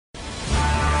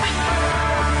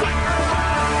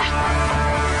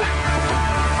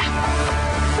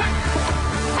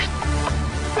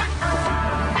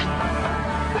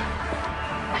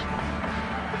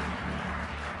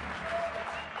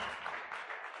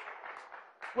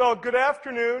Well, good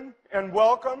afternoon and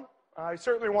welcome. I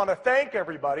certainly want to thank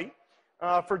everybody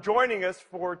for joining us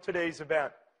for today's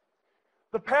event.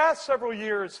 The past several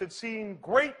years have seen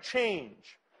great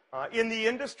change in the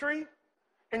industry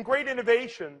and great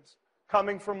innovations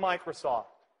coming from Microsoft.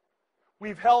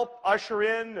 We've helped usher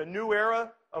in a new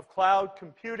era of cloud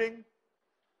computing.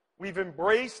 We've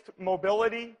embraced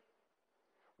mobility.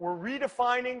 We're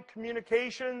redefining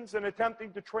communications and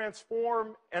attempting to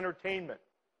transform entertainment.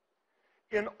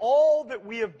 In all that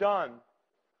we have done,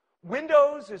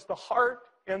 Windows is the heart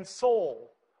and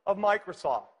soul of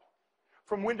Microsoft.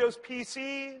 From Windows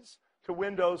PCs to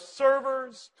Windows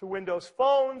servers to Windows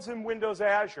phones and Windows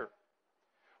Azure.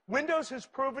 Windows has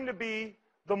proven to be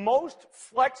the most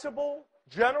flexible,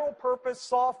 general-purpose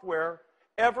software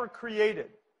ever created,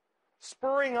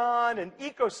 spurring on an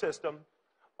ecosystem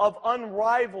of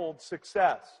unrivaled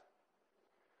success.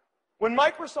 When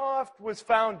Microsoft was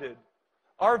founded,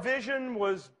 our vision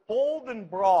was bold and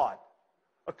broad,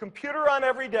 a computer on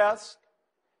every desk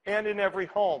and in every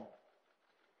home.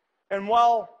 And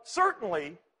while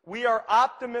certainly we are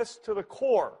optimists to the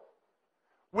core,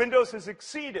 Windows has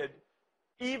exceeded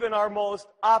even our most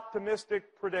optimistic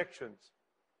predictions.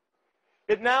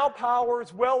 It now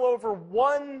powers well over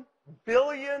 1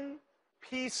 billion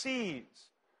PCs,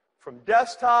 from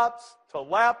desktops to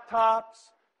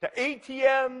laptops, to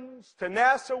ATMs, to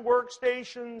NASA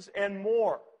workstations, and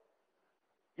more.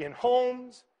 In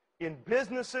homes, in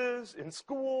businesses, in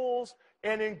schools,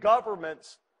 and in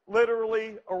governments,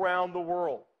 literally around the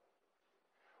world.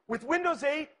 With Windows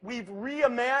 8, we've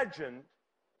reimagined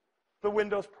the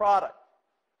Windows product.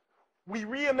 We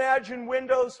reimagine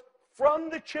Windows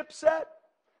from the chipset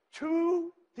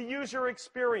to the user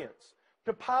experience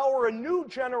to power a new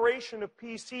generation of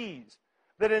PCs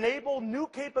that enable new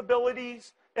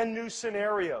capabilities and new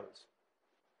scenarios.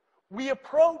 We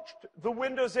approached the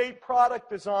Windows 8 product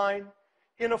design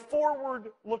in a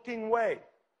forward-looking way.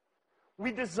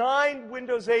 We designed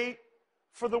Windows 8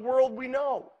 for the world we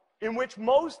know, in which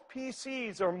most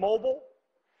PCs are mobile,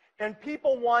 and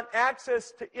people want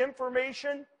access to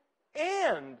information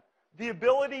and the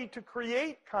ability to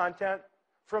create content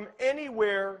from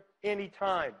anywhere,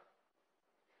 anytime.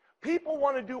 People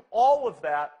want to do all of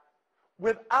that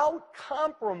without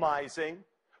compromising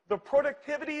the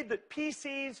productivity that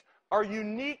PCs are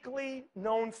uniquely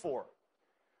known for.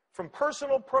 From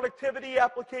personal productivity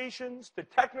applications to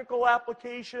technical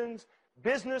applications,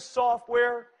 business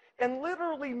software, and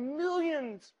literally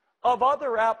millions of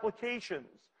other applications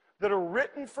that are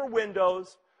written for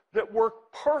Windows that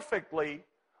work perfectly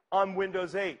on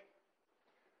Windows 8.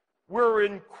 We're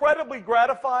incredibly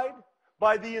gratified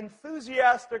by the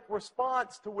enthusiastic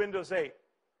response to Windows 8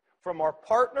 from our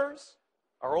partners,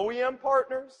 our OEM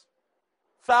partners,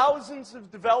 thousands of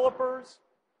developers,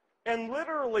 and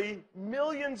literally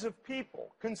millions of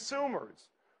people, consumers,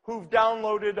 who've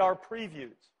downloaded our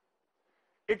previews.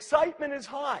 Excitement is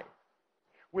high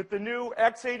with the new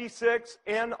x86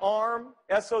 and ARM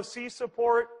SoC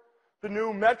support, the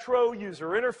new Metro user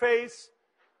interface,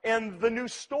 and the new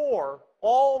store,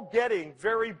 all getting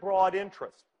very broad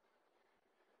interest.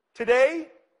 Today,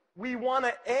 we want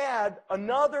to add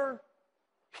another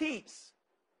piece,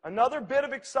 another bit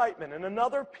of excitement, and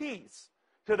another piece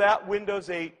to that Windows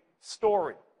 8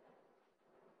 story.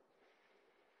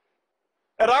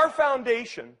 At our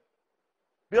foundation,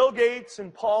 Bill Gates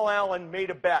and Paul Allen made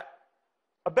a bet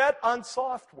on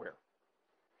software.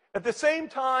 At the same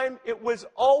time, it was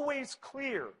always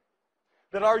clear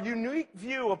that our unique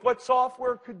view of what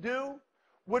software could do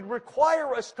would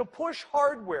require us to push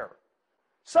hardware,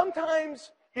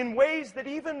 sometimes in ways that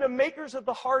even the makers of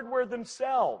the hardware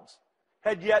themselves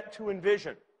had yet to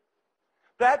envision.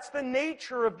 That's the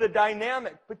nature of the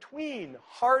dynamic between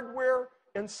hardware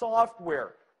and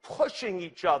software, pushing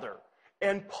each other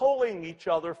and pulling each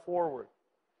other forward.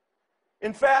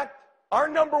 In fact, our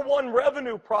 #1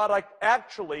 revenue product,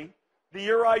 actually, the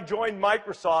year I joined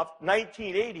Microsoft,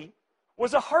 1980,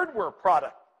 was a hardware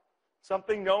product,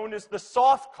 something known as the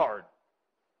soft card.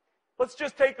 Let's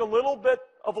just take a little bit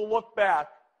of a look back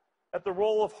at the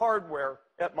role of hardware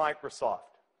at Microsoft.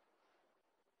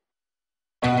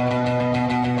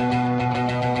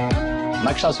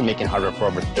 Microsoft's been making hardware for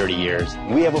over 30 years.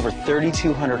 We have over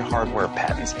 3,200 hardware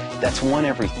patents. That's one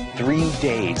every 3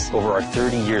 days over our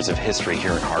 30 years of history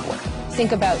here in hardware.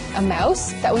 Think about a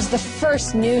mouse. That was the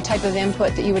first new type of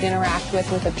input that you would interact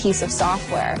with a piece of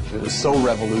software. It was so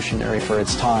revolutionary for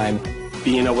its time.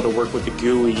 Being able to work with the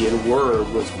GUI in Word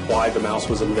was why the mouse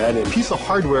was invented. A piece of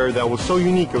hardware that was so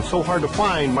unique, it was so hard to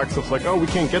find, Microsoft's like, oh, we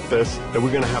can't get this, that we're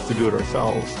going to have to do it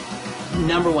ourselves.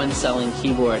 #1 selling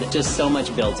keyboard, just so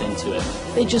much built into it.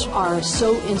 They just are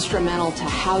so instrumental to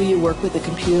how you work with the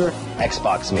computer.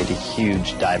 Xbox made a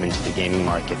huge dive into the gaming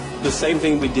market. The same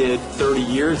thing we did 30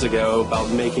 years ago about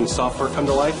making software come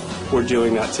to life, we're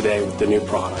doing that today with the new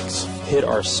products. Hit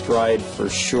our stride for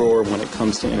sure when it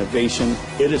comes to innovation.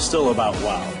 It is still about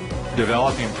wow.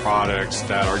 Developing products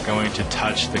that are going to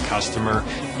touch the customer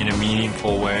in a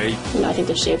meaningful way. I think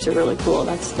the shapes are really cool.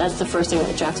 That's the first thing that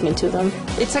attracts me to them.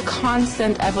 It's a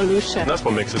constant evolution. That's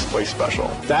what makes this place special.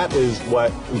 That is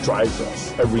what drives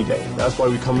us every day. That's why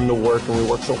we come into work and we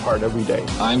work so hard every day.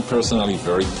 I'm personally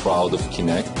very proud of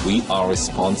Kinect. We are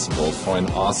responsible for an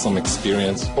awesome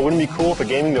experience. But wouldn't it be cool if a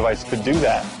gaming device could do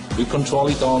that? We control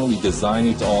it all, we design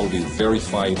it all, we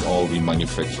verify it all, we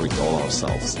manufacture it all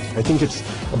ourselves. I think it's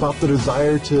about the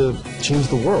desire to change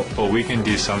the world. But we can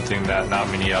do something that not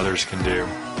many others can do.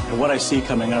 And what I see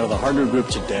coming out of the hardware group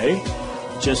today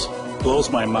just blows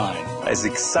my mind. As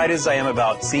excited as I am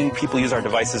about seeing people use our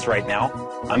devices right now,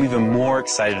 I'm even more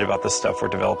excited about the stuff we're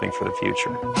developing for the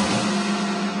future.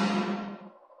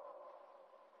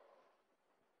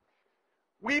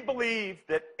 We believe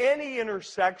that any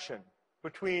intersection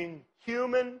between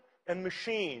human and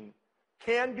machine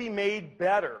can be made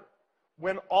better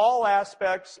when all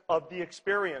aspects of the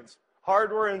experience,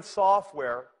 hardware and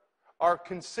software, are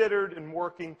considered and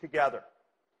working together.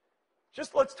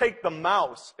 Just let's take the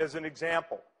mouse as an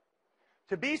example.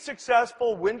 To be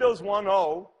successful, Windows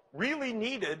 1.0 really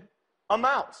needed a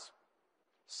mouse.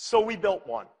 So we built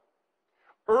one.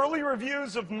 Early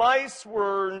reviews of mice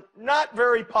were not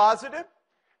very positive,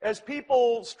 as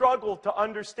people struggled to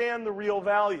understand the real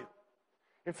value.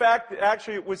 In fact,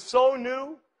 actually, it was so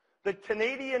new that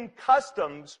Canadian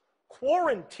Customs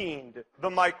quarantined the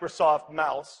Microsoft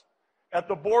mouse at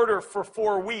the border for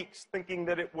 4 weeks, thinking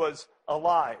that it was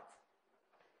alive.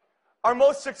 Our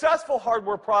most successful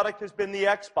hardware product has been the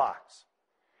Xbox.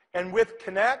 And with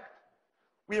Kinect,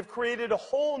 we have created a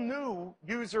whole new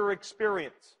user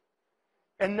experience.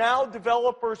 And now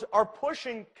developers are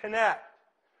pushing Kinect,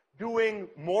 doing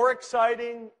more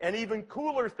exciting and even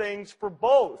cooler things for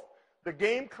both the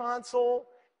game console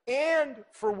and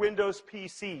for Windows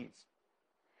PCs.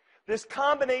 This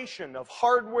combination of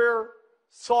hardware,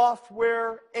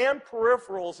 software, and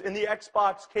peripherals in the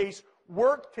Xbox case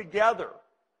work together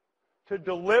to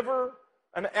deliver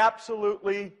an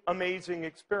absolutely amazing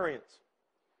experience.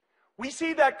 We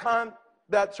see that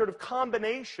sort of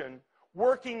combination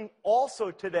working also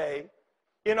today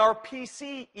in our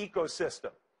PC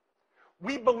ecosystem.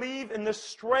 We believe in the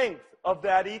strength of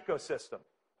that ecosystem,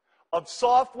 of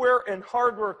software and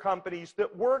hardware companies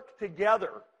that work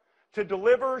together to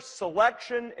deliver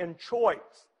selection and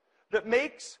choice that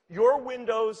makes your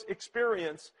Windows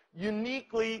experience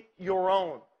uniquely your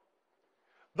own.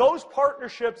 Those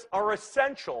partnerships are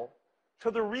essential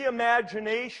to the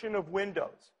reimagination of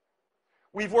Windows.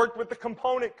 We've worked with the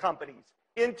component companies,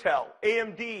 Intel,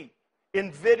 AMD,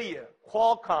 NVIDIA,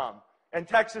 Qualcomm, and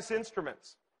Texas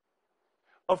Instruments.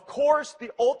 Of course,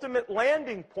 the ultimate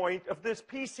landing point of this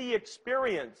PC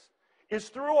experience is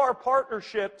through our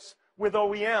partnerships with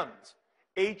OEMs,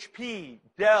 HP,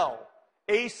 Dell,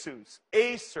 Asus,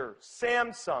 Acer,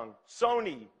 Samsung,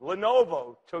 Sony,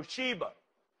 Lenovo, Toshiba,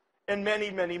 and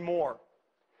many, many more.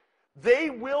 They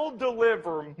will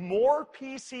deliver more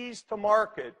PCs to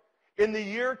market in the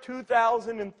year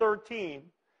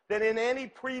 2013 than in any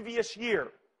previous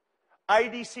year.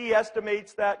 IDC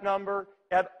estimates that number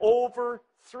at over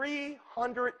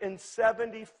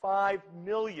 375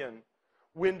 million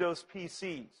Windows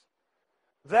PCs.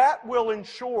 That will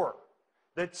ensure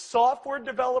that software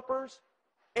developers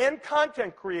and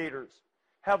content creators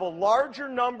have a larger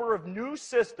number of new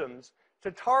systems to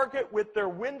target with their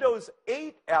Windows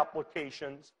 8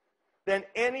 applications than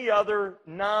any other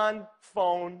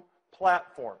non-phone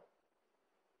platform.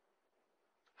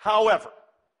 However,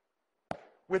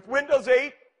 with Windows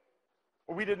 8,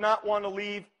 we did not want to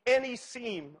leave any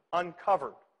seam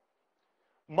uncovered.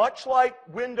 Much like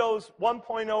Windows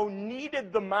 1.0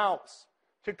 needed the mouse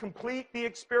to complete the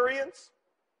experience,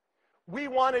 we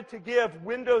wanted to give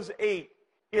Windows 8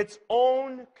 its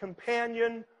own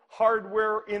companion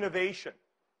hardware innovation.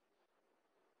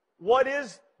 What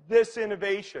is this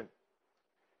innovation?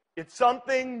 It's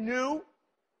something new.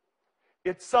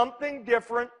 It's something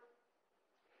different.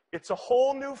 It's a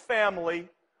whole new family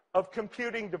of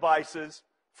computing devices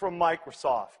from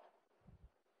Microsoft.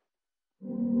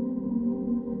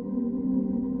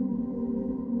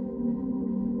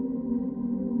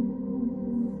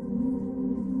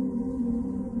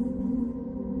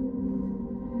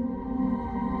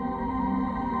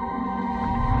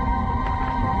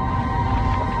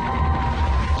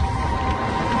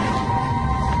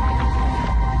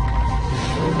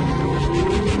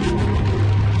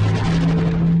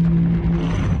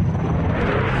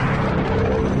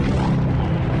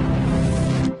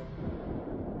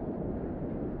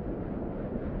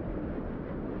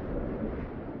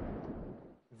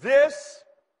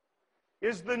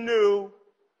 is the new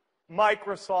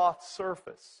Microsoft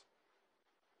Surface.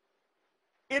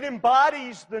 It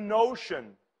embodies the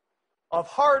notion of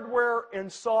hardware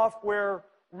and software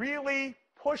really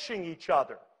pushing each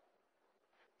other.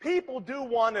 People do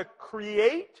want to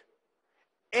create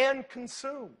and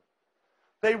consume.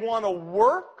 They want to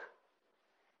work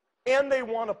and they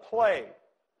want to play.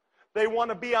 They want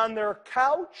to be on their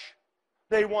couch,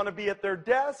 they want to be at their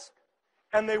desk,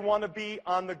 and they want to be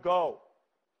on the go.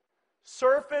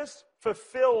 Surface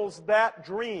fulfills that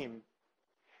dream.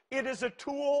 It is a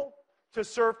tool to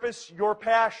surface your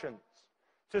passions,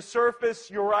 to surface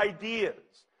your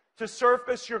ideas, to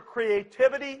surface your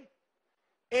creativity,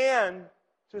 and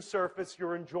to surface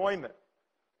your enjoyment.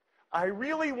 I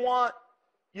really want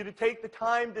you to take the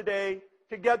time today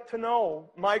to get to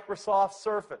know Microsoft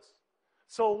Surface.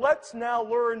 So let's now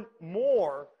learn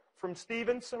more from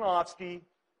Steven Sinofsky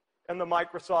and the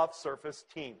Microsoft Surface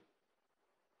team.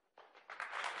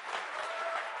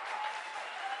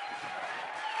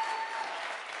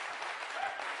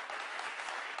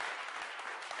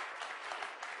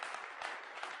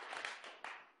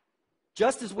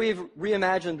 Just as we've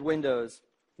reimagined Windows,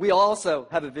 we also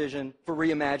have a vision for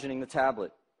reimagining the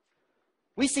tablet.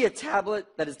 We see a tablet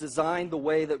that is designed the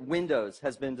way that Windows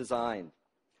has been designed.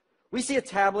 We see a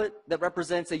tablet that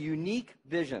represents a unique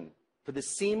vision for the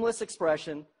seamless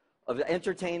expression of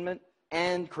entertainment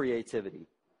and creativity.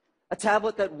 A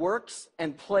tablet that works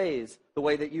and plays the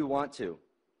way that you want to.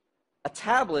 A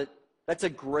tablet that's a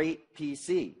great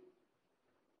PC.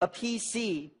 A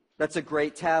PC that's a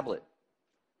great tablet.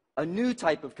 A new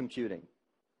type of computing,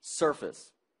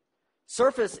 Surface.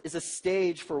 Surface is a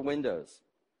stage for Windows.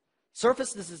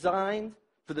 Surface is designed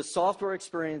for the software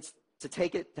experience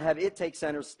to have it take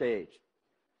center stage.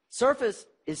 Surface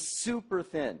is super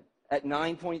thin at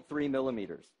 9.3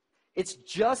 millimeters. It's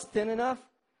just thin enough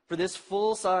for this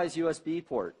full-size USB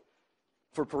port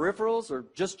for peripherals or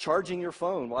just charging your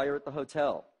phone while you're at the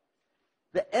hotel.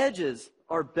 The edges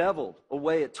are beveled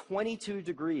away at 22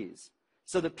 degrees,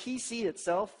 so the PC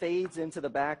itself fades into the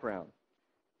background.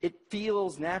 It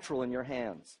feels natural in your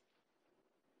hands.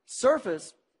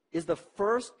 Surface is the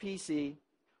first PC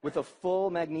with a full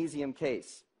magnesium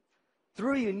case.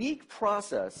 Through a unique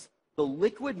process, the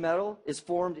liquid metal is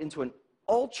formed into an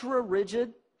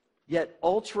ultra-rigid, yet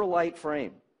ultra-light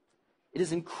frame. It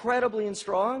is incredibly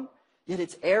strong, yet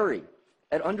it's airy,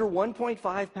 at under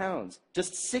 1.5 pounds,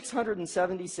 just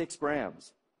 676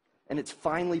 grams, and it's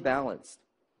finely balanced.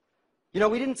 You know,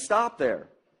 we didn't stop there.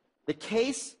 The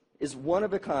case is one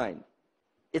of a kind.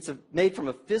 It's made from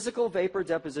a physical vapor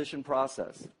deposition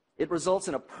process. It results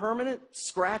in a permanent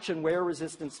scratch and wear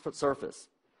resistant surface.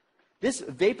 This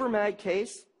vapor mag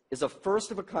case is a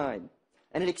first of a kind,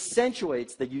 and it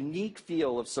accentuates the unique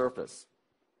feel of Surface.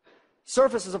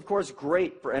 Surface is, of course,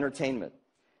 great for entertainment.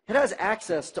 It has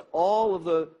access to all of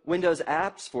the Windows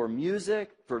apps for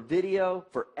music, for video,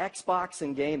 for Xbox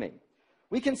and gaming.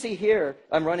 We can see here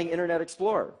I'm running Internet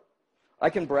Explorer. I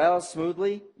can browse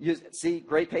smoothly, see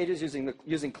great pages using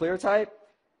ClearType,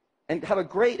 and have a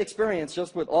great experience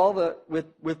just with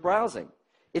with browsing.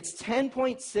 Its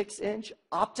 10.6-inch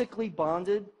optically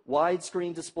bonded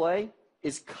widescreen display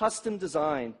is custom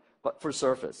designed for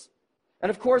Surface. And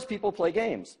of course, people play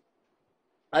games.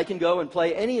 I can go and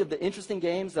play any of the interesting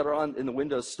games that are in the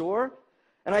Windows Store,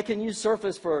 and I can use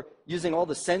Surface for using all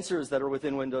the sensors that are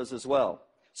within Windows as well.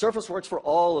 Surface works for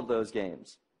all of those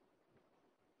games.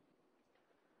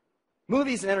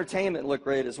 Movies and entertainment look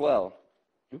great as well.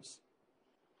 Oops.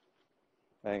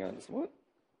 Hang on just a moment.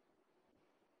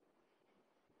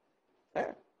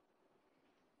 There.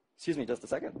 Excuse me just a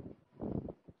second.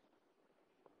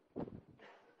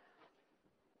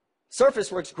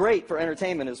 Surface works great for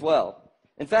entertainment as well.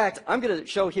 In fact, I'm going to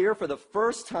show here for the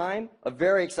first time a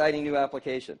very exciting new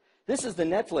application. This is the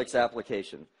Netflix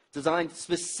application, designed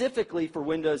specifically for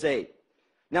Windows 8.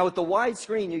 Now, with the wide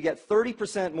screen, you get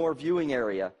 30% more viewing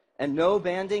area and no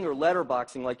banding or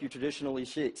letterboxing like you traditionally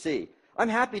see. I'm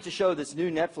happy to show this new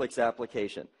Netflix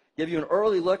application, give you an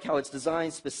early look how it's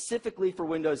designed specifically for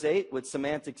Windows 8 with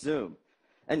semantic zoom.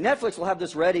 And Netflix will have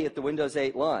this ready at the Windows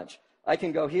 8 launch. I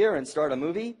can go here and start a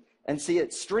movie and see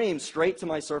it stream straight to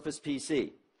my Surface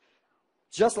PC,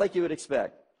 just like you would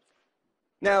expect.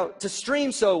 Now, to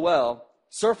stream so well,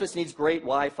 Surface needs great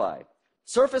Wi-Fi.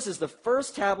 Surface is the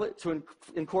first tablet to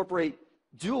incorporate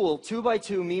dual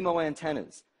 2x2 MIMO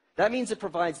antennas. That means it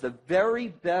provides the very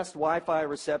best Wi-Fi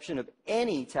reception of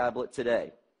any tablet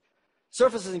today.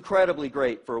 Surface is incredibly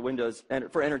great for Windows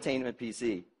and for entertainment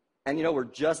PC. And you know, we're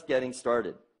just getting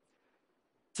started.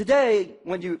 Today,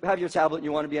 when you have your tablet and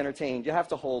you want to be entertained, you have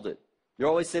to hold it. You're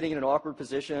always sitting in an awkward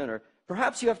position, or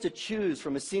Perhaps you have to choose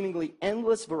from a seemingly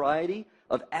endless variety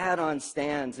of add-on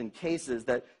stands and cases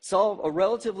that solve a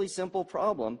relatively simple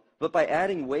problem, but by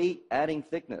adding weight, adding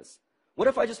thickness. What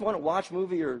if I just want to watch a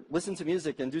movie or listen to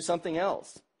music and do something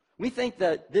else? We think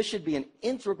that this should be an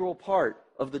integral part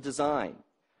of the design.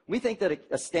 We think that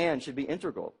a stand should be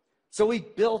integral. So we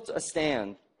built a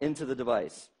stand into the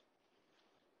device.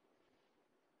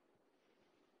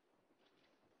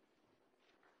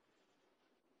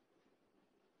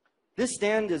 This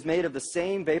stand is made of the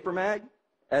same vapor mag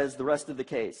as the rest of the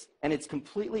case, and it's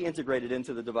completely integrated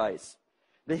into the device.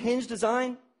 The hinge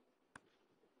design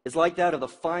is like that of the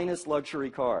finest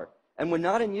luxury car, and when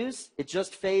not in use, it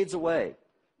just fades away.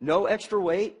 No extra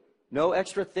weight, no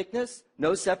extra thickness,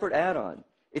 no separate add-on.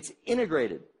 It's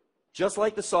integrated, just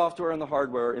like the software and the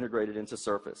hardware are integrated into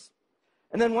Surface.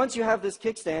 And then once you have this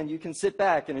kickstand, you can sit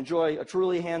back and enjoy a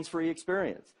truly hands-free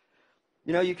experience.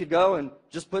 You know, you could go and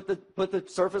just put the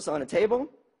Surface on a table,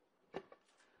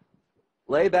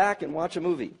 lay back and watch a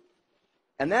movie.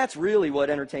 And that's really what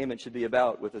entertainment should be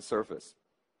about with a Surface.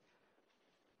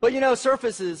 But you know,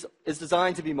 Surface is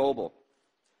designed to be mobile.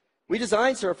 We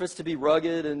designed Surface to be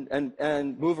rugged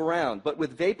and move around. But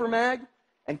with Vapor Mag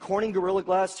and Corning Gorilla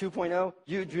Glass 2.0,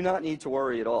 you do not need to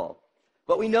worry at all.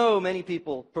 But we know many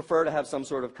people prefer to have some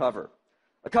sort of cover.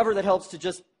 A cover that helps to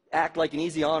just act like an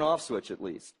easy on-off switch at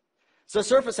least. So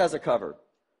Surface has a cover.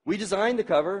 We designed the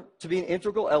cover to be an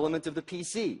integral element of the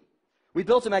PC. We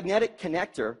built a magnetic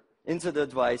connector into the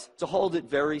device to hold it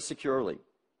very securely.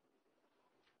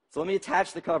 So let me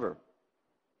attach the cover.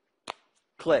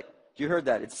 Click. You heard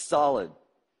that. It's solid.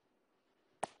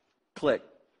 Click.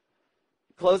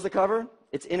 Close the cover.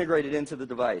 It's integrated into the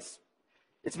device.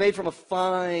 It's made from a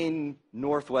fine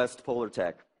Northwest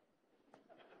Polartec.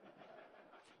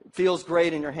 It feels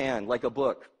great in your hand, like a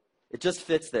book. It just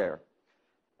fits there.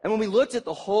 And when we looked at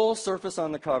the whole surface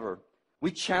on the cover,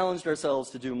 we challenged ourselves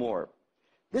to do more.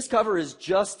 This cover is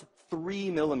just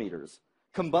 3 millimeters.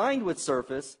 Combined with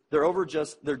Surface,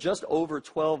 they're just over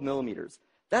 12 millimeters.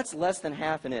 That's less than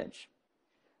half an inch.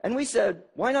 And we said,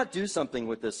 why not do something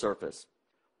with this Surface?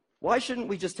 Why shouldn't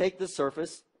we just take this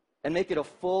Surface and make it a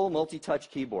full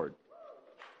multi-touch keyboard?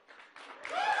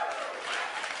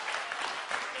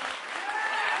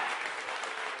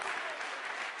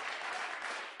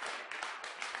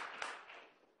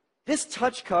 This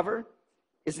touch cover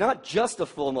is not just a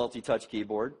full multi-touch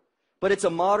keyboard, but it's a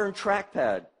modern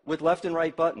trackpad with left and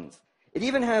right buttons. It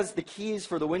even has the keys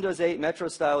for the Windows 8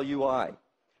 Metro-style UI.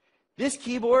 This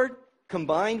keyboard,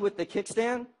 combined with the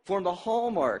kickstand, form the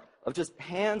hallmark of just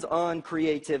hands-on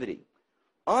creativity.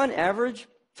 On average,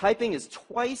 typing is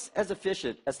twice as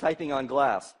efficient as typing on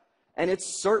glass, and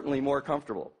it's certainly more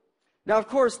comfortable. Now, of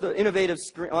course, the innovative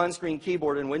on-screen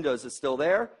keyboard in Windows is still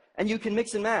there, and you can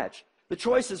mix and match. The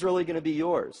choice is really going to be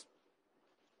yours.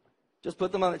 Just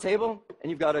put them on the table, and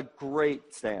you've got a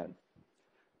great stand.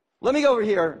 Let me go over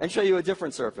here and show you a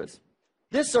different Surface.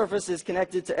 This Surface is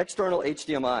connected to external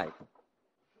HDMI.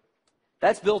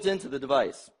 That's built into the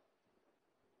device.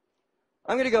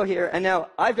 I'm going to go here, and now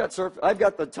I've got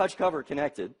the touch cover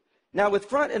connected. Now, with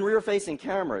front and rear-facing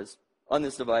cameras on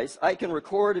this device, I can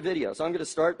record a video. So I'm going to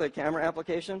start the camera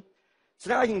application. So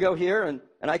now I can go here, and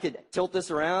I could tilt this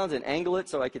around and angle it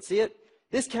so I could see it.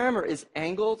 This camera is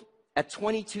angled at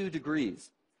 22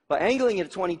 degrees. By angling it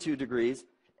at 22 degrees,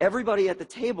 everybody at the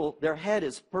table, their head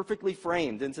is perfectly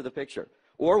framed into the picture.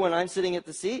 Or when I'm sitting at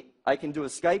the seat, I can do a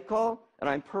Skype call, and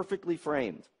I'm perfectly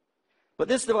framed. But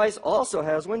this device also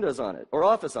has Windows on it, or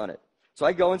Office on it. So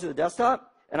I go into the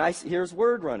desktop, and here's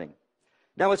Word running.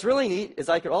 Now what's really neat is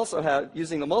I could also have,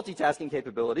 using the multitasking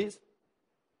capabilities,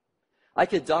 I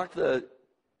could dock the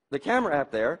camera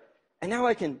app there, and now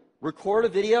I can record a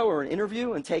video or an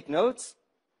interview and take notes.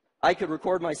 I could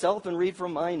record myself and read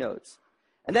from my notes.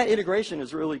 And that integration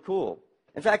is really cool.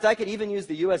 In fact, I could even use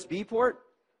the USB port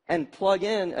and plug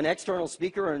in an external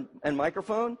speaker and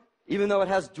microphone, even though it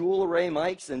has dual array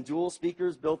mics and dual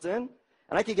speakers built in,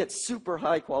 and I could get super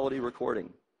high quality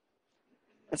recording.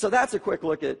 And so that's a quick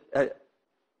look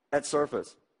at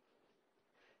Surface.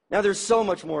 Now there's so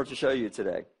much more to show you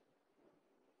today.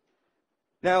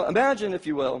 Now imagine, if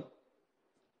you will,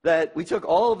 that we took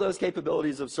all of those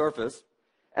capabilities of Surface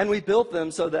and we built them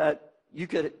so that you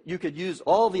could use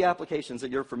all the applications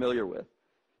that you're familiar with.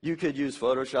 You could use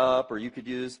Photoshop, or you could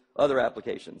use other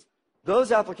applications.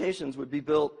 Those applications would be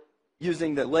built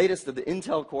using the latest of the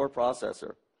Intel Core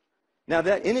processor. Now,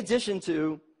 that in addition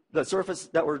to the Surface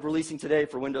that we're releasing today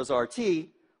for Windows RT,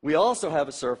 we also have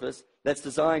a Surface that's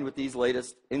designed with these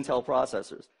latest Intel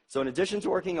processors. So in addition to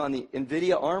working on the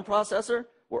NVIDIA ARM processor,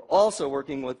 we're also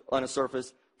working on a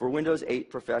Surface for Windows 8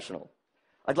 Professional.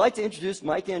 I'd like to introduce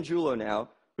Mike Angiulo now,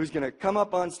 who's going to come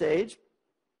up on stage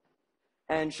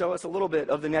and show us a little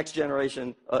bit of the next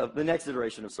generation, the next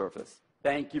iteration of Surface.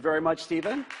 Thank you very much,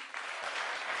 Stephen.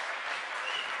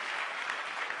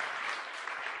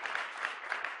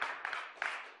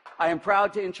 I am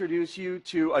proud to introduce you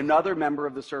to another member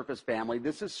of the Surface family.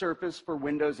 This is Surface for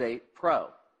Windows 8 Pro.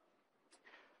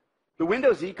 The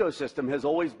Windows ecosystem has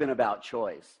always been about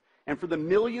choice. And for the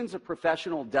millions of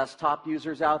professional desktop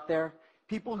users out there,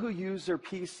 people who use their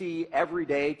PC every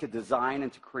day to design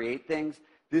and to create things,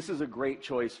 this is a great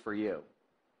choice for you.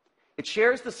 It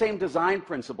shares the same design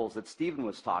principles that Stephen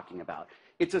was talking about.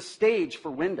 It's a stage for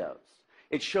Windows.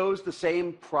 It shows the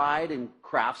same pride and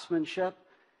craftsmanship.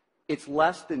 It's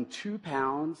less than 2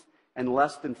 pounds and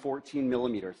less than 14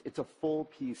 millimeters. It's a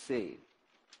full PC.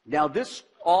 Now, this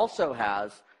also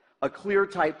has a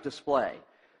ClearType display.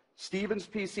 Stephen's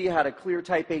PC had a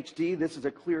ClearType HD. This is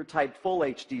a ClearType Full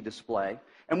HD display.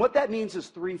 And what that means is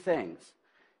 3 things.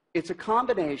 It's a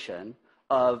combination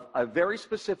of a very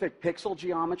specific pixel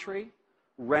geometry,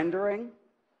 rendering,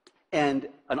 and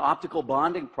an optical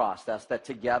bonding process that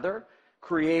together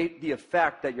create the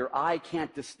effect that your eye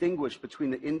can't distinguish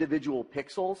between the individual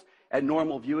pixels at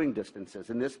normal viewing distances,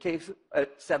 in this case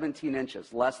at 17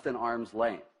 inches, less than arm's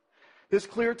length. This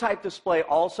ClearType display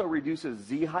also reduces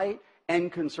Z height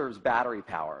and conserves battery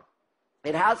power.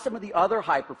 It has some of the other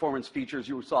high-performance features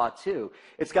you saw too.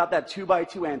 It's got that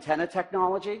 2x2 antenna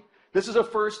technology. This is a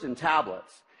first in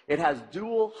tablets. It has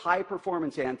dual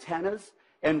high-performance antennas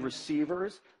and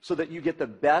receivers so that you get the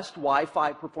best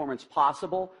Wi-Fi performance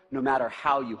possible no matter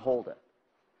how you hold it.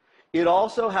 It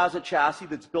also has a chassis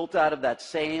that's built out of that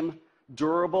same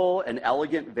durable and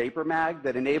elegant vapor mag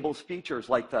that enables features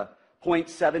like the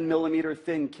 0.7 millimeter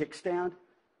thin kickstand,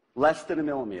 less than a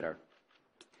millimeter.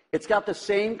 It's got the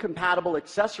same compatible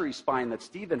accessory spine that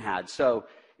Stephen had. So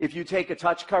if you take a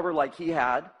touch cover like he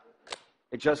had,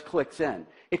 it just clicks in.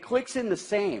 It clicks in the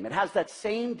same. It has that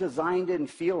same designed-in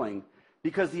feeling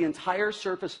because the entire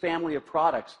Surface family of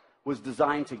products was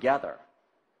designed together.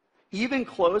 Even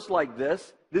closed like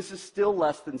this is still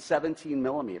less than 17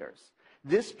 millimeters.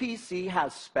 This PC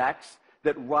has specs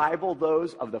that rival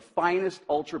those of the finest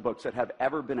Ultrabooks that have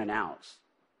ever been announced.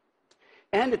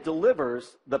 And it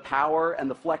delivers the power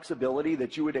and the flexibility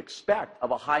that you would expect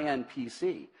of a high-end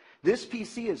PC. This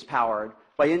PC is powered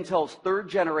by Intel's 3rd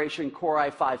generation Core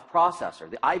i5 processor,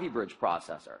 the Ivy Bridge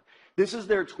processor. This is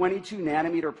their 22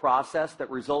 nanometer process that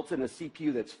results in a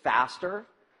CPU that's faster,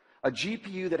 a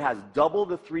GPU that has double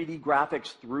the 3D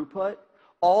graphics throughput,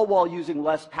 all while using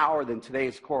less power than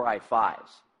today's Core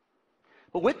i5s.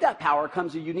 But with that power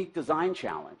comes a unique design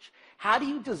challenge. How do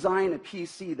you design a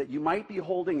PC that you might be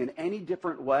holding in any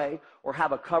different way or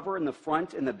have a cover in the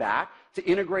front and the back to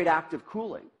integrate active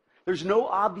cooling? There's no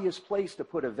obvious place to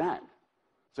put a vent.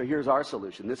 So here's our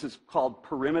solution. This is called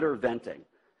perimeter venting.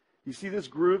 You see this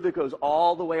groove that goes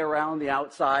all the way around the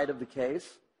outside of the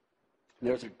case?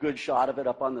 There's a good shot of it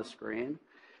up on the screen.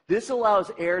 This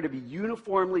allows air to be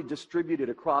uniformly distributed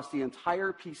across the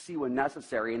entire PC when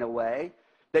necessary in a way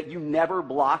that you never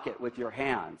block it with your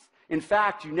hands. In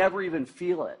fact, you never even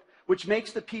feel it, which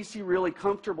makes the PC really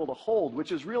comfortable to hold,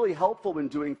 which is really helpful when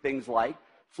doing things like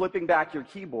flipping back your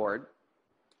keyboard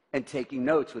and taking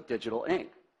notes with digital ink.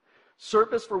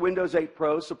 Surface for Windows 8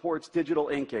 Pro supports digital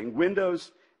inking.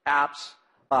 Windows apps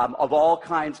of all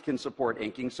kinds can support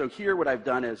inking. So here what I've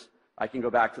done is I can go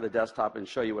back to the desktop and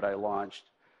show you what I launched.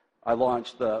 I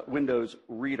launched the Windows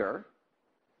Reader.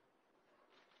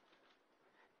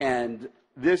 And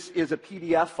this is a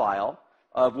PDF file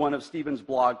of one of Stephen's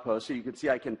blog posts. So you can see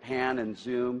I can pan and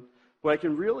zoom. What I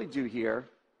can really do here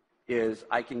is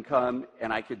I can come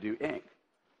and I could do ink.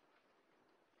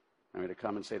 I'm going to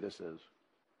come and say this is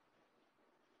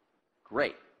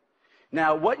great.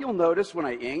 Now, what you'll notice when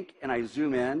I ink and I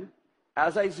zoom in,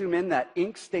 as I zoom in, that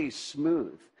ink stays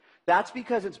smooth. That's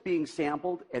because it's being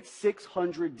sampled at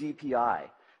 600 DPI.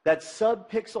 That's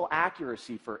sub-pixel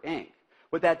accuracy for ink.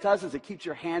 What that does is it keeps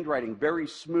your handwriting very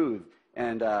smooth,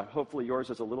 and hopefully yours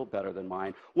is a little better than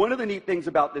mine. One of the neat things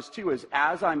about this, too, is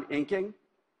as I'm inking,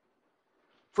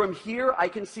 from here I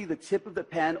can see the tip of the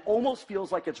pen almost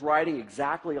feels like it's writing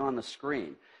exactly on the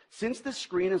screen. Since the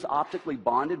screen is optically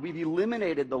bonded, we've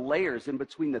eliminated the layers in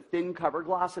between the thin cover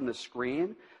glass and the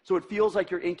screen, so it feels like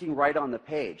you're inking right on the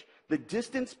page. The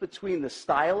distance between the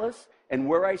stylus and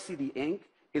where I see the ink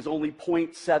is only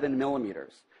 0.7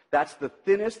 millimeters. That's the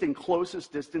thinnest and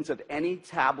closest distance of any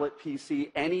tablet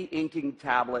PC, any inking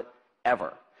tablet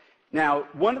ever. Now,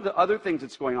 one of the other things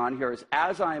that's going on here is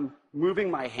as I'm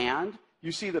moving my hand,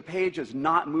 you see the page is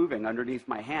not moving underneath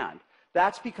my hand.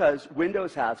 That's because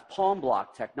Windows has palm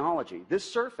block technology. This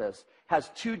Surface has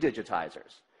 2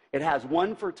 digitizers. It has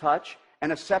one for touch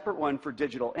and a separate one for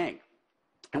digital ink.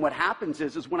 And what happens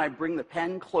is when I bring the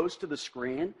pen close to the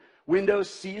screen, Windows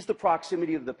sees the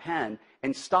proximity of the pen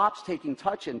and stops taking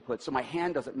touch input so my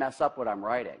hand doesn't mess up what I'm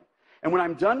writing. And when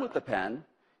I'm done with the pen,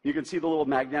 you can see the little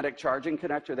magnetic charging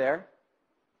connector there.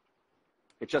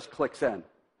 It just clicks in.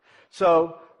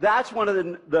 So that's one of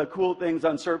the cool things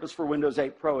on Surface for Windows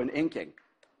 8 Pro and inking.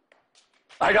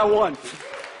 I got one.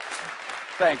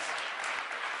 Thanks.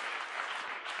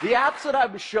 The apps that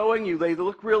I'm showing you, they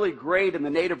look really great in the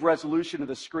native resolution of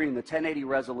the screen, the 1080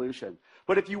 resolution.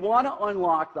 But if you want to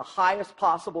unlock the highest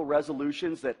possible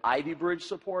resolutions that Ivy Bridge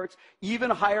supports,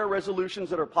 even higher resolutions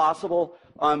that are possible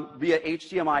via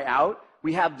HDMI out,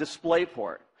 we have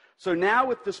DisplayPort. So now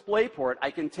with DisplayPort, I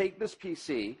can take this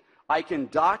PC, I can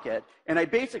dock it, and I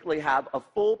basically have a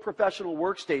full professional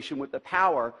workstation with the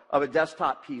power of a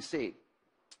desktop PC.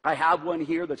 I have one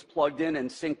here that's plugged in and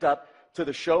synced up to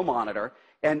the show monitor.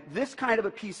 And this kind of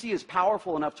a PC is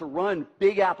powerful enough to run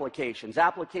big applications,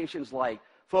 applications like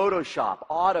Photoshop,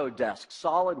 Autodesk,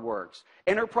 SolidWorks,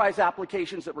 enterprise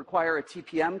applications that require a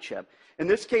TPM chip. In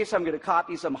this case, I'm going to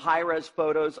copy some high-res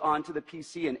photos onto the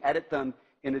PC and edit them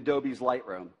in Adobe's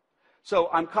Lightroom. So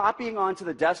I'm copying onto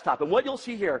the desktop. And what you'll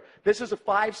see here, this is a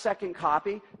 5-second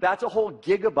copy. That's a whole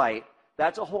gigabyte.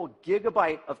 That's a whole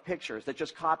gigabyte of pictures that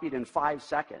just copied in 5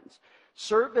 seconds.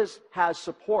 Surface has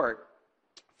support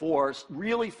for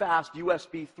really fast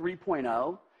USB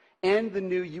 3.0 and the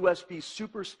new USB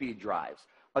super speed drives.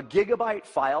 A gigabyte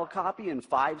file copy in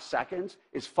 5 seconds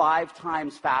is 5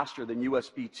 times faster than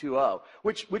USB 2.0,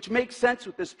 which makes sense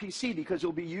with this PC because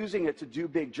you'll be using it to do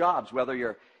big jobs, whether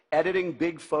you're editing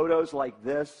big photos like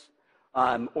this,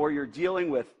 or you're dealing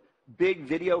with big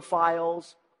video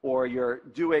files, or you're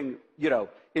doing,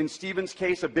 in Stephen's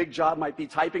case, a big job might be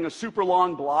typing a super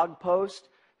long blog post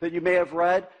that you may have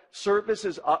read. Surface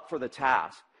is up for the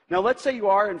task. Now, let's say you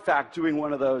are, in fact, doing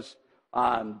one of those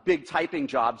big typing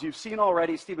jobs. You've seen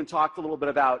already, Stephen talked a little bit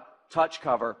about touch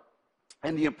cover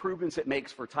and the improvements it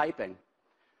makes for typing.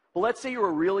 Well, let's say you're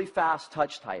a really fast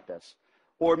touch typist,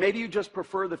 or maybe you just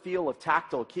prefer the feel of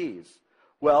tactile keys.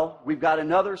 Well, we've got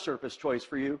another Surface choice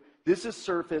for you. This is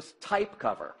Surface Type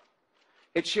Cover.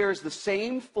 It shares the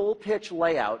same full-pitch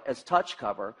layout as touch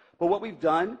cover, but what we've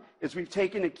done is we've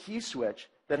taken a key switch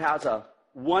that has a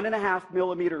 1.5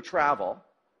 millimeter travel,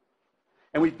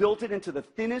 and we've built it into the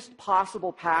thinnest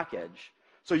possible package,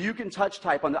 so you can touch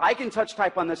type on I can touch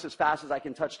type on this as fast as I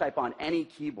can touch type on any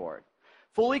keyboard.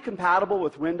 Fully compatible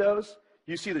with Windows.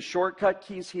 You see the shortcut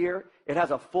keys here. It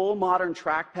has a full modern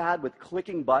trackpad with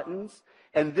clicking buttons,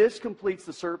 and this completes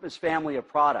the Surface family of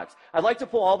products. I'd like to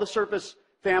pull all the Surface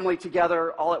family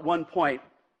together all at one point.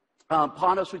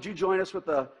 Panos, would you join us with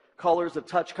the colors of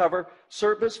touch cover?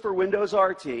 Surface for Windows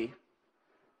RT,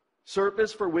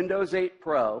 Surface for Windows 8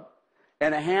 Pro,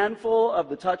 and a handful of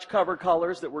the touch cover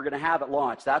colors that we're going to have at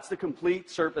launch. That's the complete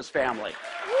Surface family.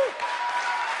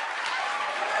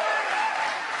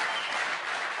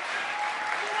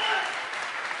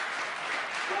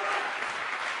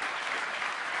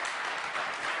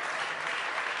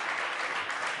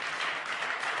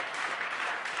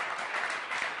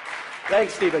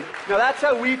 Thanks, Stephen. Now, that's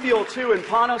how we feel, too, and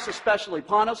Panos especially.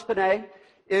 Panos Panay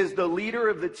is the leader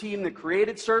of the team that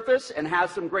created Surface and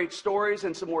has some great stories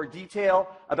and some more detail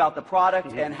about the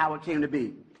product and how it came to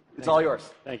be. It's all yours.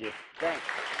 Thank you. Thanks.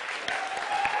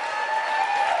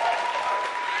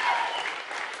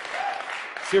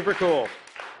 Super cool.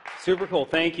 Super cool.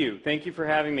 Thank you. Thank you for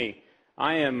having me.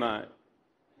 I am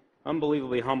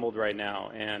unbelievably humbled right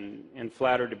now and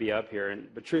flattered to be up here.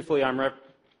 But truthfully, I'm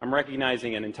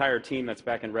recognizing an entire team that's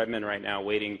back in Redmond right now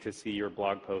waiting to see your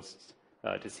blog posts,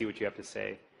 to see what you have to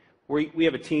say. We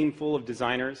have a team full of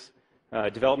designers,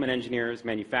 development engineers,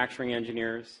 manufacturing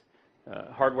engineers,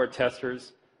 hardware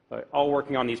testers, all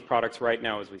working on these products right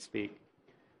now as we speak.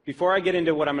 Before I get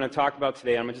into what I'm going to talk about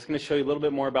today, I'm just going to show you a little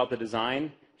bit more about the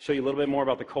design, show you a little bit more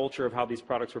about the culture of how these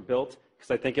products were built,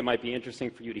 because I think it might be interesting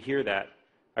for you to hear that.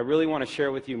 I really want to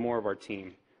share with you more of our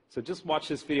team. So just watch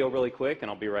this video really quick,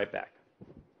 and I'll be right back.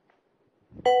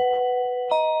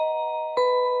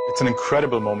 It's an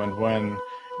incredible moment when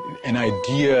an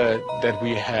idea that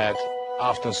we had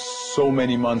after so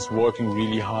many months working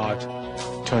really hard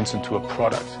turns into a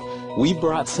product. We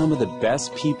brought some of the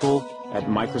best people at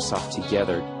Microsoft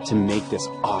together to make this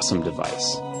awesome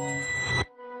device.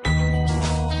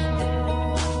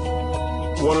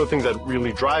 One of the things that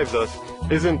really drives us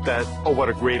isn't that, oh, what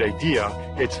a great idea.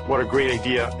 It's what a great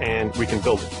idea and we can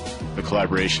build it. The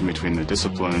collaboration between the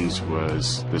disciplines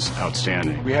was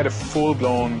outstanding. We had a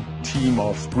full-blown team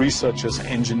of researchers,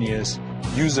 engineers,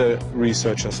 user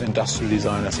researchers, industrial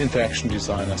designers, interaction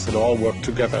designers that all work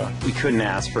together. We couldn't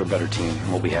ask for a better team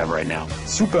than what we have right now.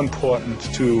 Super important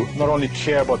to not only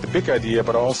care about the big idea,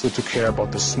 but also to care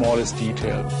about the smallest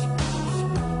details.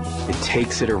 It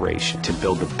takes iteration to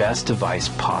build the best device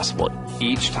possible.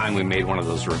 Each time we made one of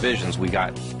those revisions, we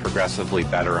got progressively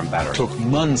better and better. It took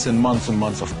months and months and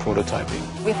months of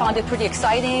prototyping. We found it pretty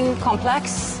exciting,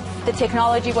 complex. The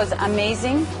technology was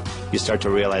amazing. You start to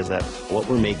realize that what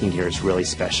we're making here is really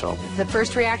special. The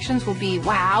first reactions will be,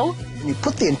 wow. When you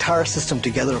put the entire system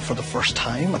together for the first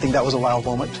time, I think that was a wow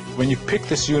moment. When you pick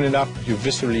this unit up, you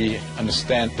viscerally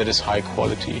understand that it's high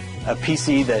quality. A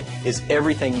PC that is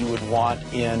everything you would want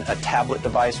in a tablet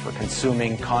device for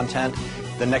consuming content.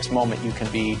 The next moment you can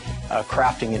be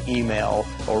crafting an email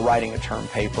or writing a term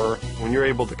paper. When you're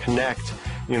able to connect,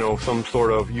 some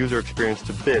sort of user experience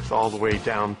to bits all the way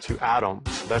down to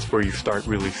atoms, that's where you start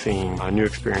really seeing new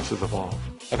experiences evolve.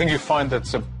 I think you find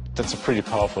that's a pretty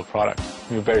powerful product.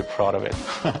 We're very proud of it.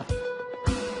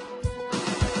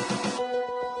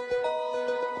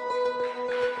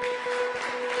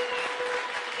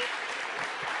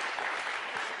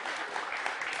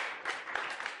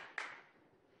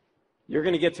 You're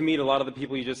going to get to meet a lot of the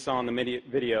people you just saw in the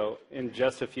video in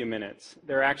just a few minutes.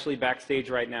 They're actually backstage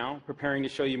right now, preparing to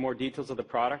show you more details of the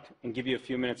product and give you a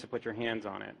few minutes to put your hands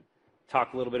on it.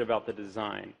 Talk a little bit about the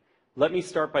design. Let me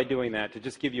start by doing that to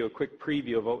just give you a quick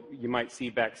preview of what you might see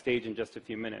backstage in just a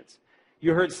few minutes.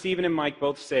 You heard Stephen and Mike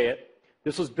both say it.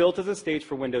 This was built as a stage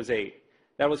for Windows 8.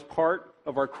 That was part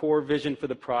of our core vision for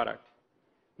the product.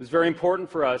 It was very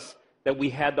important for us that we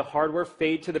had the hardware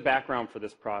fade to the background for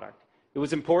this product. It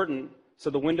was important so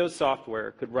the Windows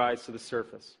software could rise to the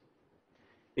surface.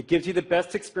 It gives you the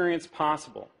best experience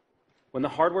possible when the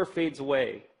hardware fades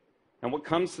away, and what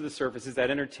comes to the surface is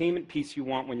that entertainment piece you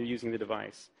want when you're using the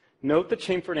device. Note the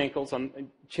chamfered angles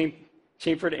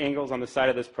on the side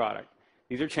of this product.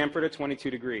 These are chamfered at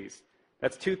 22 degrees.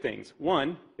 That's two things.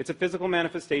 One, it's a physical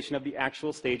manifestation of the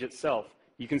actual stage itself.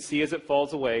 You can see as it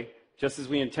falls away, just as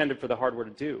we intended for the hardware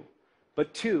to do.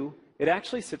 But two, it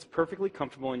actually sits perfectly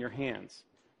comfortable in your hands.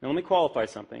 Now let me qualify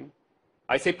something.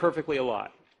 I say perfectly a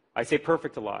lot. I say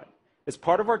perfect a lot. As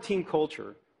part of our team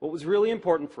culture, what was really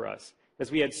important for us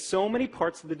is we had so many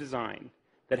parts of the design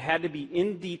that had to be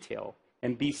in detail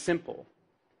and be simple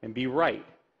and be right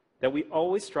that we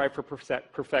always strive for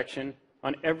perfection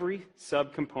on every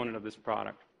subcomponent of this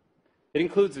product. It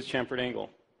includes this chamfered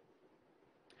angle.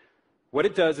 What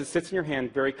it does is sits in your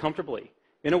hand very comfortably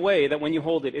in a way that when you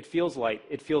hold it, it feels light,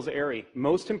 it feels airy.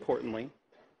 Most importantly,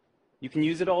 you can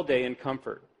use it all day in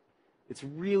comfort. It's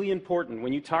really important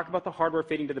when you talk about the hardware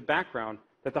fading to the background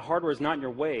that the hardware is not in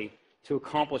your way to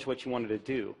accomplish what you wanted to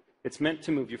do. It's meant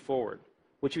to move you forward,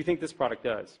 which we think this product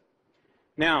does.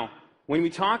 Now, when we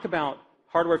talk about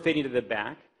hardware fading to the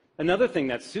back, another thing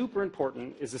that's super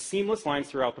important is the seamless lines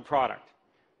throughout the product.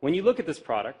 When you look at this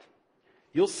product,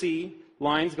 you'll see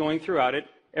lines going throughout it,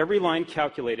 every line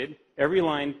calculated, every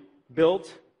line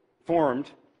built, formed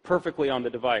perfectly on the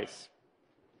device.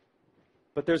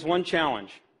 But there's one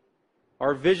challenge.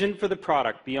 Our vision for the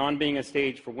product, beyond being a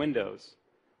stage for Windows,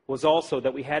 was also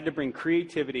that we had to bring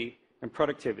creativity and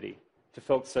productivity to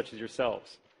folks such as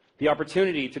yourselves. The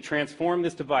opportunity to transform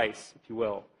this device, if you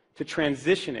will, to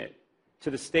transition it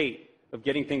to the state of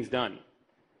getting things done.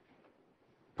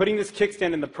 Putting this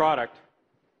kickstand in the product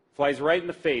flies right in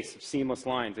the face of seamless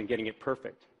lines and getting it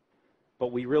perfect.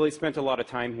 But we really spent a lot of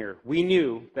time here. We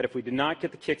knew that if we did not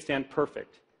get the kickstand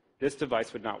perfect, this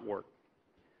device would not work.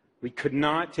 We could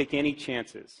not take any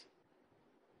chances.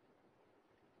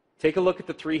 Take a look at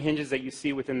the three hinges that you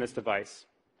see within this device.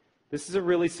 This is a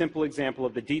really simple example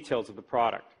of the details of the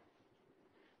product.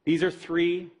 These are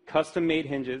three custom-made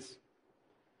hinges.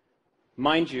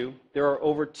 Mind you, there are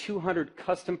over 200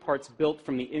 custom parts built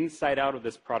from the inside out of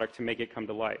this product to make it come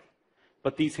to life.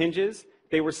 But these hinges,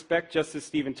 they were spec'd just as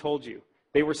Stephen told you.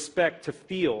 They were spec'd to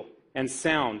feel and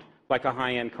sound like a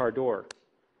high-end car door.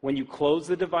 When you close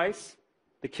the device,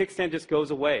 the kickstand just goes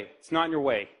away. It's not in your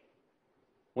way.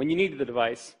 When you need the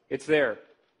device, it's there,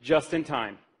 just in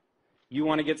time. You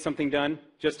want to get something done,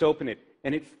 just open it,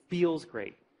 and it feels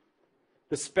great.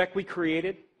 The spec we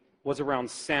created was around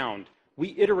sound.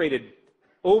 We iterated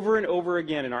over and over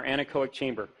again in our anechoic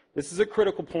chamber. This is a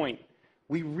critical point.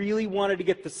 We really wanted to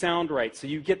get the sound right, so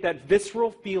you get that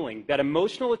visceral feeling, that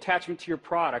emotional attachment to your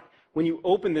product when you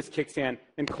open this kickstand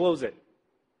and close it.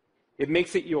 It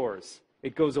makes it yours.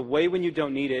 It goes away when you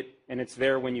don't need it, and it's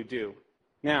there when you do.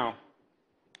 Now,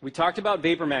 we talked about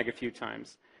VaporMag a few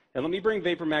times, and let me bring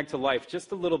VaporMag to life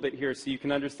just a little bit here so you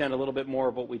can understand a little bit more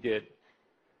of what we did.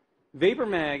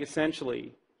 VaporMag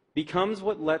essentially becomes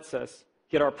what lets us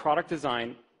get our product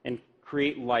design and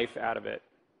create life out of it.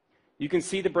 You can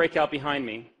see the breakout behind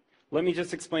me. Let me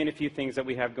just explain a few things that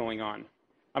we have going on.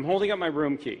 I'm holding up my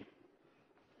room key.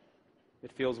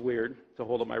 It feels weird to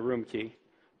hold up my room key.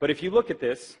 But if you look at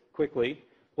this quickly,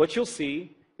 what you'll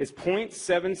see is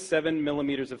 0.77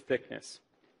 millimeters of thickness.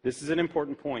 This is an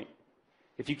important point.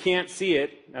 If you can't see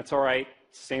it, that's all right.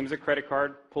 Same as a credit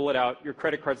card, pull it out. Your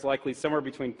credit card's likely somewhere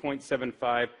between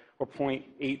 0.75 or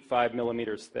 0.85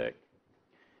 millimeters thick.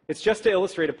 It's just to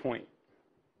illustrate a point.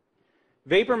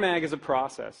 Vapor Mag is a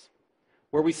process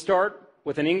where we start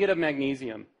with an ingot of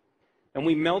magnesium and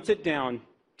we melt it down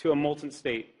to a molten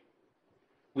state.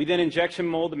 We then injection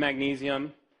mold the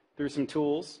magnesium through some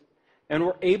tools, and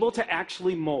we're able to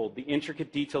actually mold the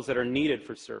intricate details that are needed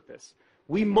for surface.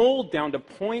 We mold down to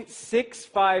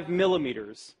 0.65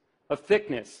 millimeters of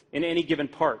thickness in any given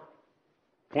part,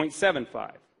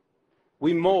 0.75.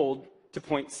 We mold to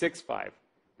 0.65.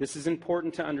 This is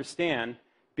important to understand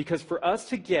because for us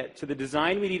to get to the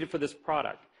design we needed for this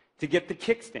product, to get the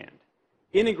kickstand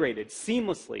integrated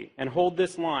seamlessly and hold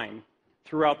this line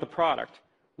throughout the product,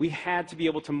 we had to be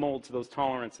able to mold to those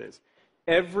tolerances.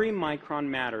 Every micron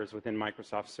matters within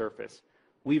Microsoft Surface.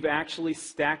 We've actually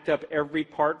stacked up every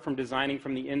part from designing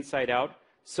from the inside out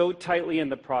so tightly in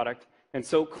the product and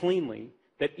so cleanly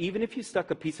that even if you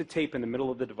stuck a piece of tape in the middle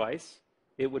of the device,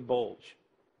 it would bulge.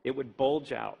 It would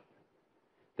bulge out.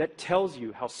 That tells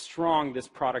you how strong this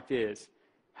product is,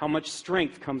 how much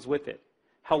strength comes with it,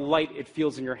 how light it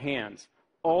feels in your hands.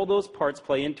 All those parts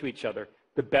play into each other.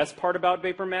 The best part about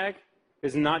Vapor Mag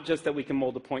is not just that we can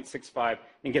mold to 0.65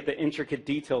 and get the intricate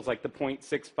details like the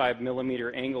 0.65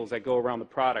 millimeter angles that go around the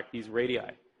product, these radii.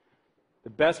 The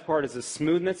best part is the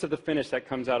smoothness of the finish that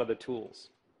comes out of the tools.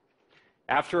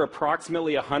 After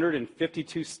approximately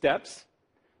 152 steps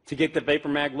to get the Vapor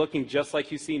Mag looking just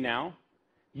like you see now,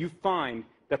 you find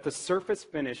that the surface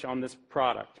finish on this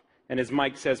product, and as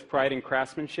Mike says, pride in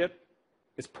craftsmanship,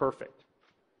 is perfect.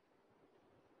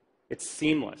 It's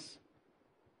seamless.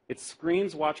 It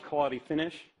screams watch quality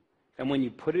finish, and when you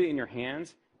put it in your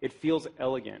hands, it feels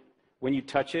elegant. When you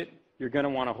touch it, you're going to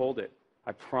want to hold it.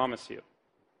 I promise you.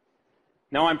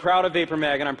 Now, I'm proud of Vapor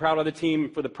Mag, and I'm proud of the team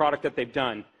for the product that they've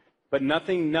done, but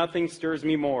nothing stirs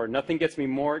me more, nothing gets me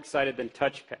more excited than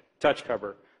touch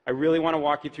cover. I really want to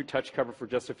walk you through touch cover for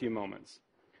just a few moments.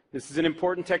 This is an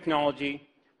important technology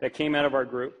that came out of our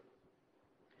group.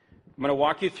 I'm going to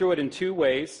walk you through it in two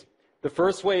ways. The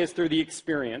first way is through the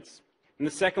experience, and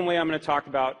the second way I'm going to talk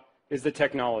about is the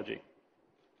technology.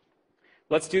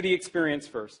 Let's do the experience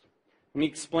first. Let me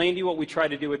explain to you what we try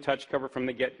to do with touch cover from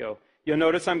the get-go. You'll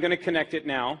notice I'm going to connect it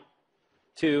now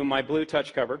to my blue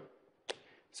touch cover.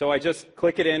 So I just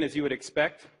click it in as you would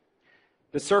expect.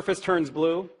 The surface turns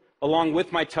blue along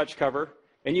with my touch cover,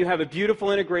 and you have a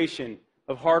beautiful integration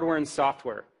of hardware and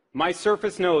software. My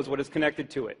surface knows what is connected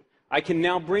to it. I can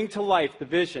now bring to life the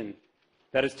vision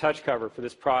that is touch cover for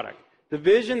this product. The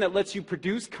vision that lets you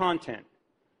produce content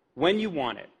when you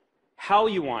want it, how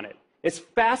you want it, as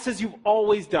fast as you've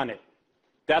always done it.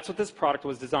 That's what this product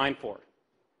was designed for.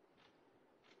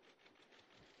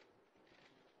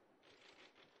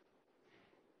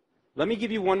 Let me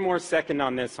give you one more second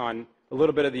on this, on a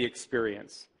little bit of the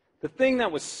experience. The thing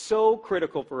that was so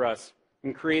critical for us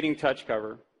in creating touch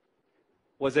cover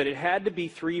was that it had to be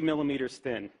 3 millimeters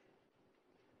thin.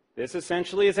 This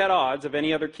essentially is at odds of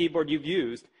any other keyboard you've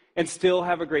used and still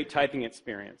have a great typing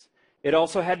experience. It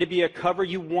also had to be a cover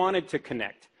you wanted to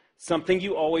connect, something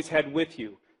you always had with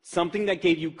you, something that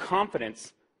gave you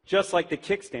confidence, just like the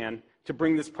kickstand, to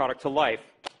bring this product to life.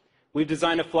 We've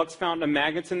designed a flux fountain of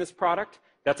magnets in this product.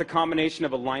 That's a combination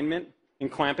of alignment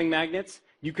and clamping magnets.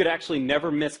 You could actually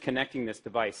never miss connecting this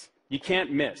device. You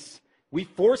can't miss. We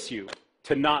force you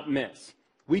to not miss.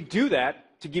 We do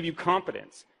that to give you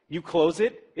confidence. You close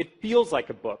it, it feels like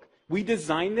a book. We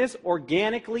designed this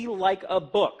organically like a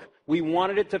book. We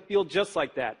wanted it to feel just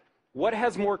like that. What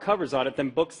has more covers on it than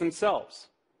books themselves?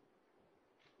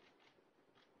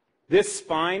 This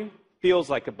spine feels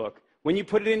like a book. When you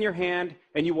put it in your hand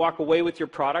and you walk away with your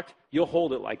product, you'll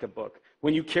hold it like a book.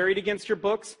 When you carry it against your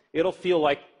books, it'll feel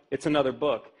like it's another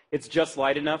book. It's just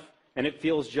light enough, and it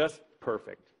feels just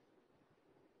perfect.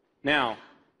 Now,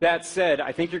 that said,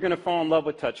 I think you're going to fall in love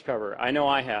with touch cover. I know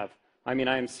I have. I mean,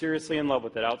 I am seriously in love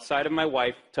with it. Outside of my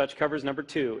wife, touch cover is number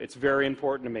 2. It's very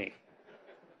important to me.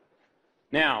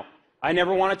 Now, I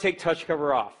never want to take touch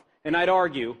cover off, and I'd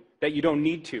argue that you don't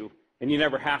need to, and you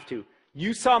never have to.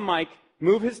 You saw Mike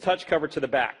move his touch cover to the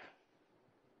back.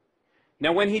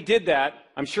 Now, when he did that,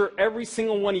 I'm sure every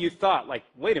single one of you thought, like,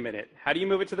 wait a minute, how do you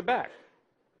move it to the back?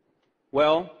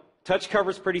 Well, touch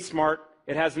cover is pretty smart.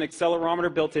 It has an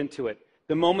accelerometer built into it.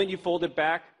 The moment you fold it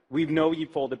back, we know you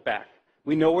fold it back.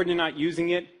 We know when you're not using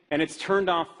it, and it's turned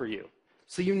off for you.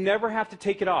 So you never have to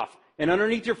take it off. And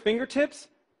underneath your fingertips,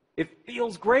 it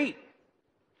feels great.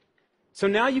 So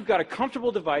now you've got a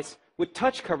comfortable device with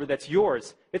touch cover that's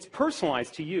yours. It's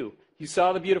personalized to you. You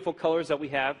saw the beautiful colors that we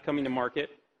have coming to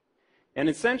market. And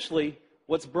essentially,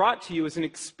 what's brought to you is an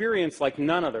experience like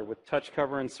none other with touch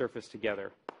cover and Surface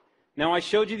together. Now, I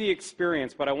showed you the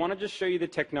experience, but I want to just show you the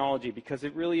technology because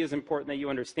it really is important that you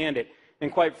understand it. And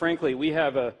quite frankly, we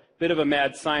have a bit of a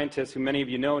mad scientist who many of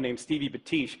you know named Stevie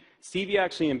Batish. Stevie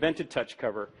actually invented touch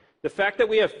cover. The fact that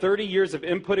we have 30 years of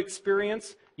input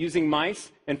experience using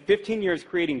mice and 15 years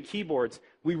creating keyboards,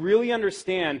 we really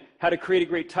understand how to create a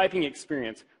great typing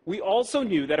experience. We also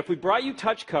knew that if we brought you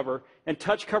touch cover and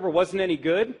touch cover wasn't any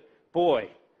good, boy,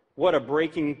 what a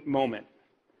breaking moment.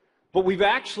 But we've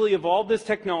actually evolved this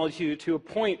technology to a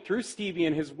point through Stevie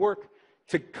and his work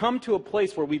to come to a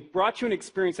place where we've brought you an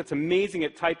experience that's amazing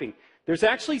at typing. There's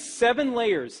actually 7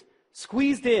 layers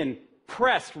squeezed in,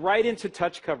 pressed right into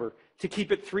touch cover to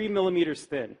keep it 3 millimeters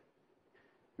thin.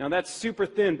 Now that's super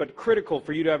thin, but critical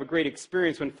for you to have a great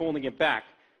experience when folding it back.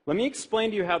 Let me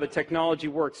explain to you how the technology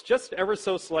works just ever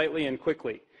so slightly and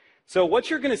quickly. So what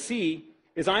you're going to see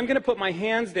is I'm going to put my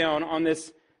hands down on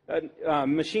this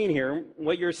machine here.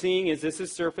 What you're seeing is this is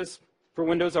Surface for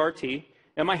Windows RT,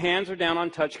 and my hands are down on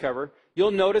touch cover.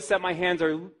 You'll notice that my hands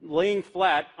are laying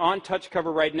flat on touch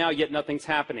cover right now, yet nothing's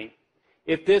happening.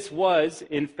 If this was,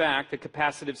 in fact, a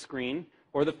capacitive screen,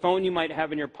 or the phone you might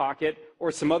have in your pocket,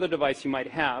 or some other device you might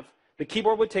have, the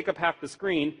keyboard would take up half the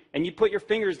screen, and you put your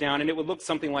fingers down, and it would look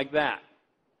something like that.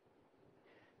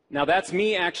 Now that's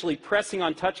me actually pressing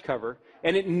on touch cover,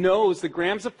 and it knows the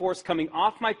grams of force coming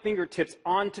off my fingertips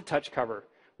onto touch cover.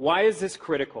 Why is this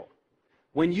critical?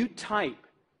 When you type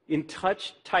in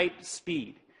touch type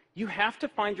speed, you have to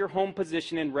find your home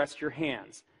position and rest your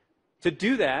hands. To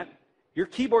do that, your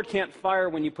keyboard can't fire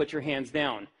when you put your hands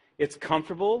down. It's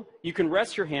comfortable, you can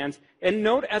rest your hands, and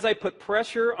note as I put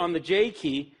pressure on the J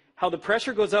key, how the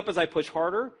pressure goes up as I push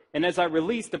harder, and as I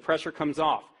release, the pressure comes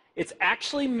off. It's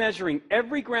actually measuring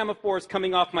every gram of force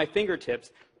coming off my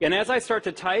fingertips, and as I start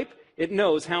to type, it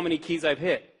knows how many keys I've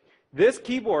hit. This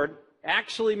keyboard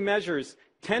actually measures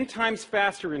 10 times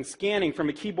faster in scanning from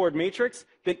a keyboard matrix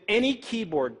than any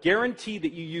keyboard guaranteed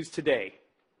that you use today.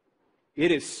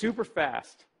 It is super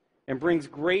fast and brings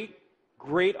great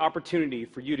opportunity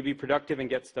for you to be productive and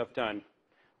get stuff done.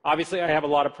 Obviously, I have a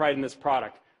lot of pride in this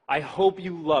product. I hope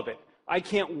you love it. I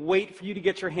can't wait for you to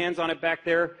get your hands on it back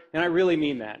there, and I really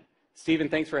mean that. Stephen,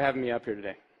 thanks for having me up here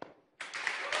today.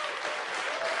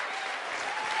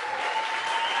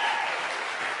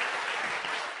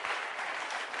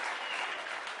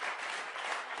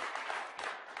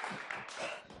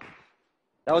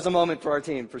 That was a moment for our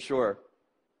team, for sure.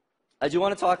 I do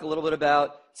want to talk a little bit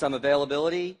about some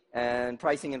availability and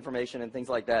pricing information and things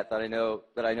like that that I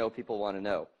know people want to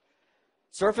know.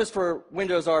 Surface for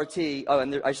Windows RT,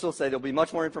 and I still say there'll be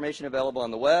much more information available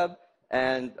on the web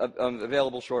and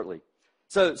available shortly.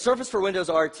 So Surface for Windows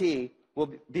RT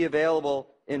will be available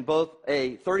in both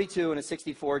a 32 and a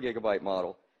 64 gigabyte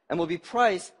model, and will be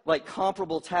priced like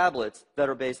comparable tablets that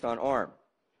are based on ARM.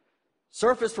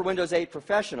 Surface for Windows 8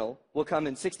 Professional will come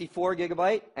in 64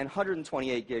 gigabyte and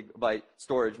 128 gigabyte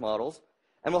storage models,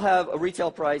 and will have a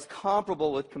retail price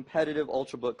comparable with competitive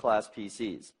Ultrabook class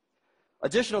PCs.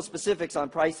 Additional specifics on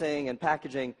pricing and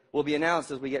packaging will be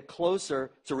announced as we get closer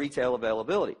to retail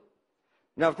availability.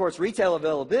 Now, of course, retail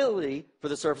availability for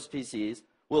the Surface PCs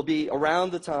will be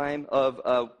around the time of,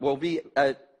 for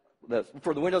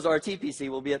the Windows RT PC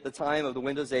will be at the time of the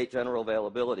Windows 8 general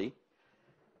availability,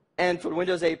 and for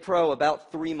Windows 8 Pro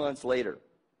about 3 months later.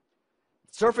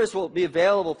 Surface will be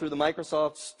available through the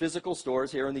Microsoft's physical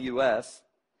stores here in the US,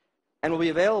 and will be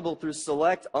available through the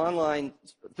select online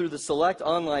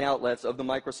outlets of the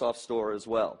Microsoft Store as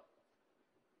well.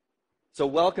 So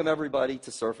welcome everybody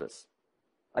to Surface.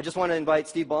 I just want to invite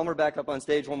Steve Ballmer back up on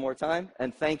stage one more time,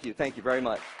 and thank you very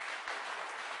much.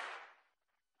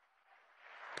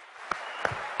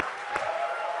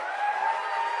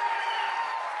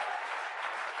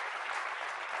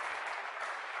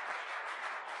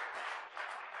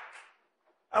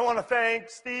 I want to thank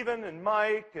Stephen and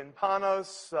Mike and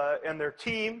Panos and their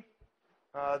team.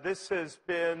 This has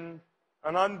been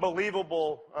an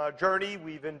unbelievable journey.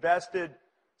 We've invested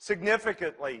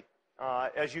significantly,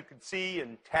 as you can see,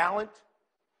 in talent,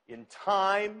 in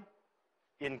time,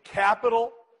 in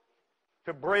capital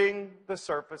to bring the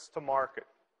Surface to market.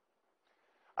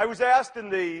 I was asked in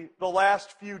the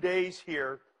last few days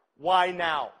here, why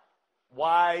now?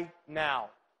 Why now?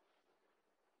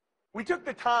 We took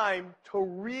the time to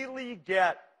really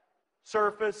get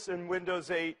Surface and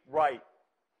Windows 8 right,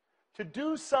 to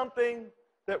do something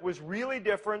that was really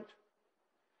different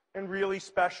and really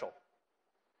special.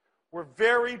 We're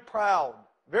very proud,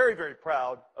 very, very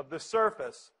proud of the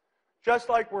Surface, just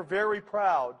like we're very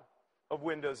proud of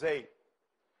Windows 8.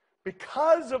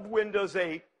 Because of Windows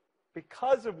 8,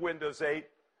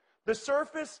 the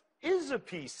Surface is a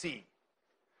PC.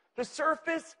 The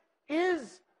Surface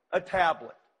is a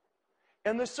tablet.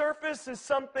 And the Surface is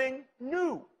something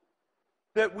new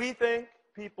that we think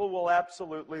people will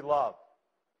absolutely love.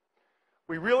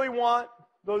 We really want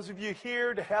those of you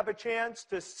here to have a chance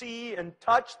to see and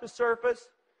touch the Surface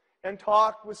and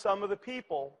talk with some of the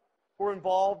people who are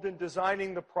involved in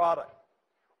designing the product.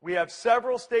 We have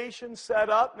several stations set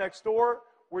up next door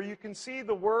where you can see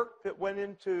the work that went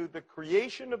into the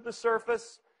creation of the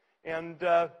Surface, and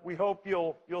we hope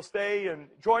you'll stay and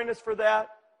join us for that.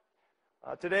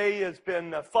 Today has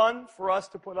been fun for us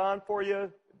to put on for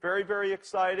you, very, very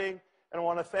exciting, and I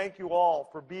want to thank you all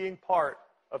for being part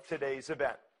of today's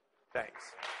event.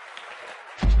 Thanks.